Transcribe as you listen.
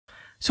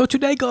So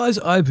today guys,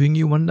 I bring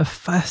you one of the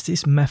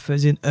fastest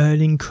methods in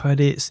earning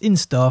credits in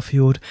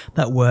Starfield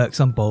that works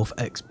on both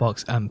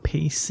Xbox and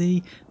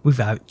PC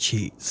without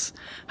cheats.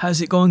 How's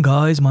it going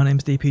guys? My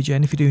name's DPJ,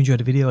 and if you do enjoy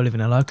the video,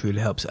 leaving a like really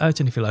helps out,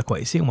 and if you like what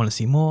you see and want to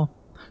see more,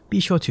 be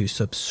sure to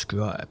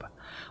subscribe.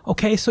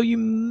 Okay, so you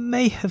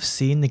may have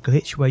seen the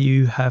glitch where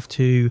you have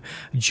to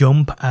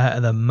jump out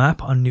of the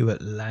map on New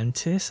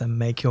Atlantis and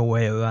make your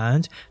way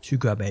around to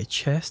grab a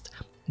chest.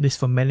 This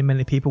for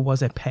many people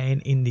was a pain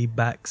in the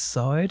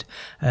backside,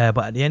 but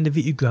at the end of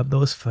it you grab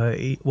those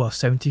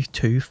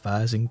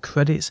 72,000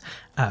 credits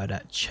out of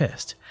that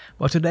chest.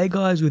 But today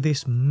guys, with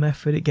this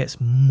method it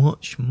gets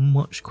much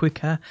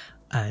quicker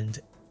and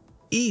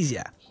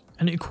easier,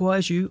 and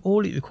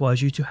all it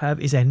requires you to have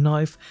is a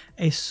knife,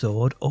 a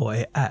sword or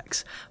an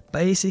axe,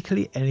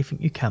 basically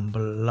anything you can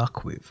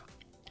block with.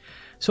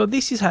 So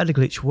this is how the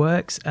glitch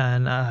works,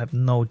 and I have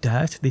no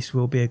doubt this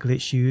will be a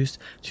glitch used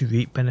to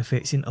reap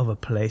benefits in other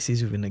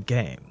places within the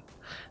game.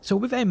 So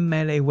with a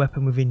melee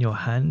weapon within your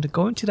hand,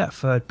 go into that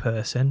third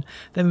person,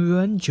 then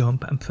run,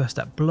 jump and press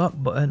that block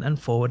button and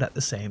forward at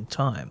the same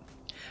time.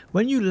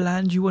 When you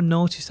land, you will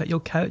notice that your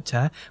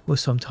character will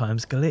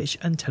sometimes glitch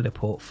and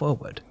teleport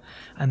forward,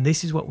 and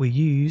this is what we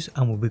use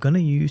and what we're going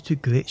to use to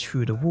glitch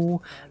through the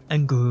wall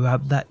and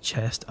grab that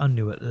chest on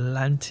New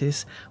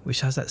Atlantis,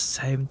 which has that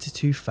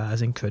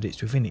 72,000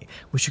 credits within it,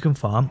 which you can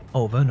farm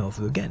over and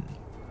over again.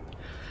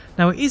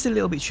 Now it is a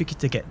little bit tricky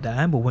to get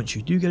down, but once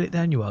you do get it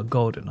down you are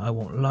golden. I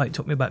won't lie, it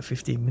took me about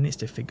 15 minutes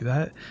to figure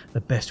out the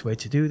best way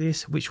to do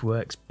this, which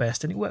works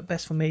best, and it worked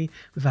best for me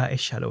without a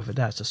shadow of a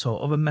doubt. I saw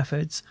other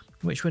methods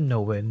which were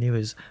nowhere near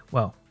as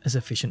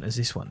efficient as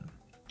this one.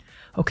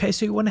 Okay,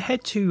 so you want to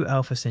head to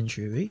Alpha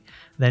Centauri,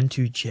 then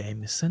to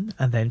Jameson,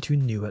 and then to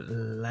New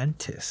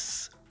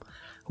Atlantis.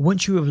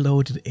 Once you have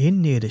loaded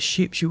in near the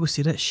ships, you will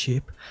see that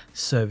ship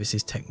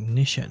services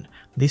technician.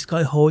 This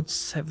guy holds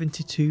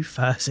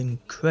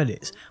 72,000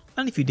 credits,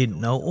 and if you didn't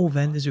know, all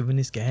vendors within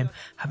this game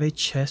have a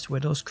chest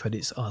where those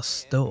credits are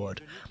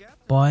stored.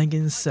 Buying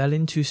and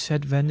selling to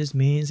said vendors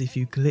means if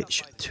you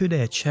glitch to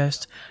their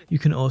chest, you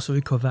can also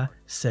recover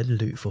said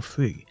loot for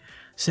free.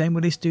 Same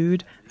with this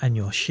dude and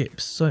your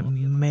ships, so it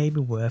may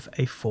be worth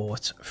a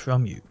thought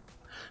from you.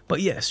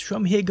 But yes,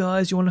 from here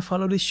guys, you want to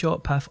follow this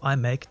short path I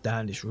make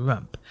down this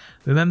ramp.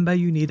 Remember,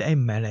 you need a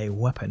melee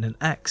weapon, an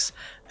axe,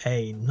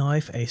 a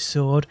knife, a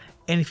sword,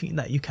 anything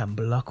that you can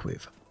block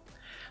with.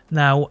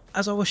 Now,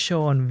 as I was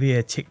shown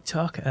via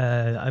TikTok,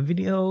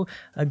 a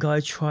guy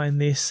trying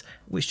this,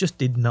 which just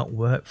did not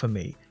work for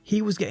me.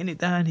 He was getting it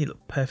down, he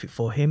looked perfect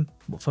for him,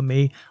 but for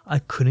me, I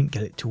couldn't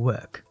get it to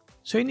work.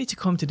 So you need to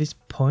come to this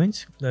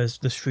point. There's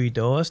three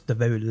doors. The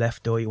very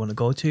left door you want to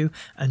go to,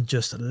 and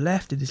just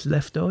left of this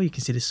left door you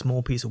can see this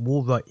small piece of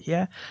wall right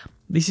here.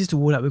 This is the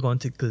wall that we're going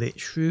to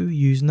glitch through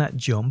using that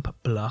jump,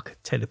 block,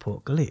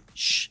 teleport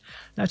glitch.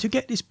 Now to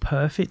get this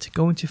perfect,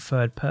 go into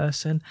third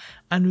person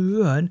and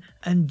run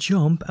and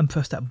jump and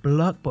press that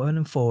block button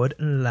and forward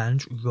and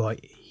land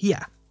right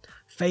here,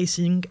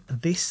 facing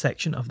this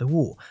section of the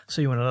wall.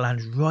 So you want to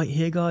land right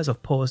here guys.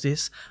 I've paused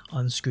this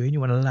on screen. You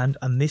want to land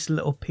on this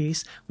little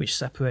piece which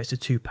separates the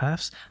two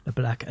paths, the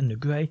black and the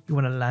grey. You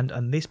want to land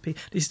on this piece.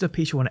 This is the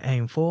piece you want to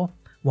aim for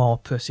while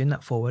pressing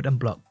that forward and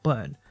block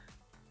button.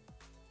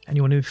 And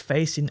you want to be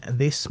facing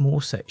this small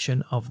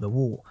section of the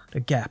wall, the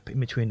gap in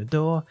between the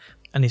door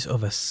and this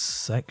other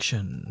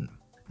section.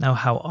 Now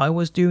how I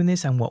was doing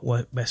this and what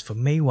worked best for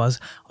me was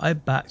I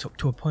backed up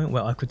to a point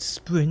where I could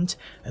sprint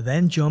and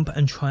then jump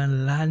and try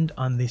and land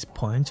on this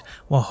point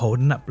while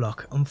holding that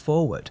block and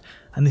forward,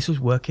 and this was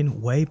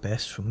working way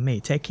best for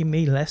me, taking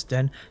me less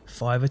than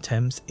 5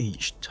 attempts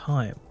each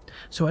time.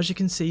 So as you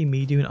can see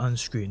me doing on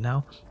screen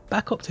now,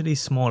 back up to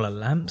these smaller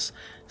lamps,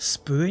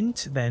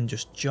 sprint, then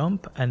just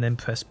jump and then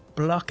press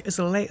block as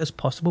late as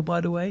possible by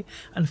the way,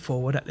 and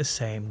forward at the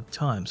same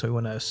time. So you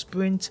want to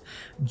sprint,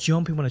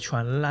 jump, you want to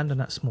try and land on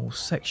that small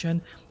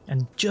section,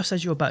 and just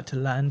as you're about to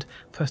land,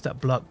 press that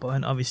block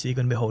button. Obviously you're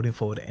going to be holding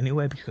forward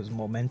anyway because of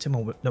momentum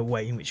or the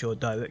way in which your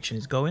direction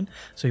is going,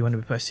 so you want to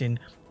be pressing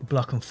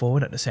block and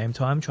forward at the same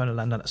time, trying to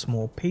land on that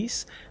small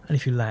piece. And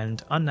if you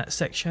land on that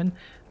section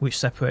which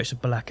separates the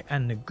black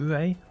and the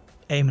grey,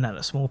 aiming at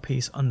a small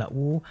piece on that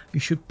wall, you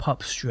should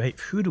pop straight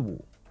through the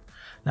wall.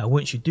 Now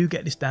once you do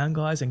get this down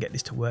guys and get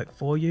this to work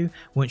for you,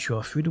 once you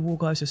are through the wall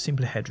guys, just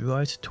simply head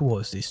right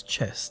towards this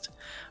chest.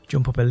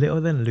 Jump up a little,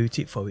 then loot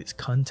it for its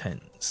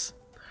contents.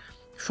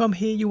 From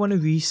here you want to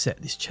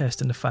reset this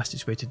chest, and the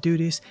fastest way to do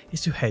this is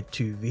to head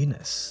to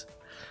Venus.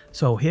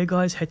 So here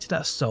guys, head to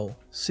that Sol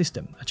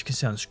system as you can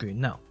see on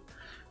screen now.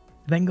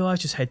 Then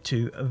guys, just head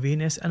to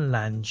Venus and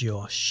land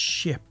your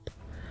ship.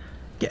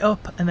 Get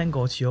up and then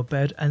go to your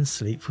bed and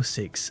sleep for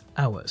 6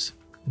 hours.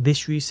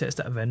 This resets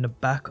that vendor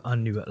back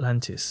on New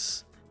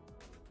Atlantis.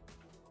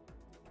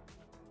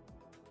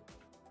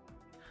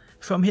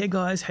 From here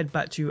guys, head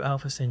back to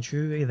Alpha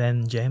Centauri,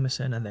 then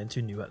Jameson, and then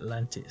to New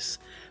Atlantis.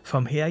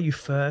 From here you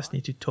first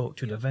need to talk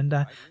to the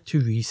vendor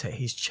to reset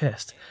his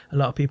chest. A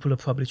lot of people are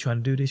probably trying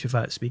to do this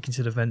without speaking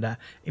to the vendor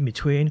in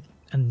between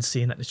and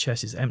seeing that the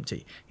chest is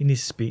empty. You need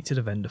to speak to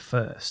the vendor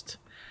first.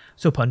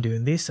 So upon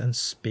doing this and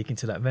speaking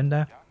to that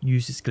vendor,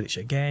 use this glitch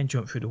again,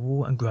 jump through the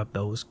wall and grab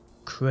those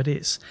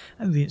credits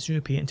and rinse and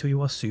repeat until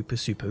you are super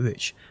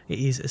rich. It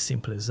is as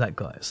simple as that,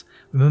 guys.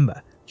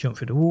 Remember, jump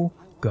through the wall,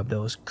 grab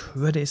those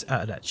credits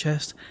out of that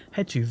chest,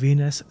 head to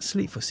Venus,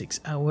 sleep for 6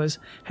 hours,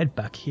 head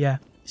back here,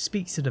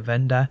 speak to the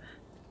vendor,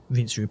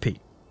 rinse and repeat.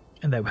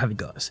 And there we have it,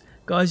 guys.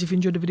 Guys, if you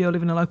enjoyed the video,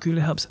 leaving a like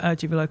really helps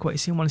out. If you like what you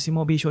see and want to see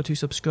more, be sure to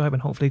subscribe,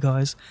 and hopefully,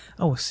 guys,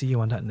 I will see you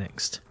on that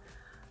next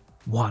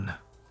one.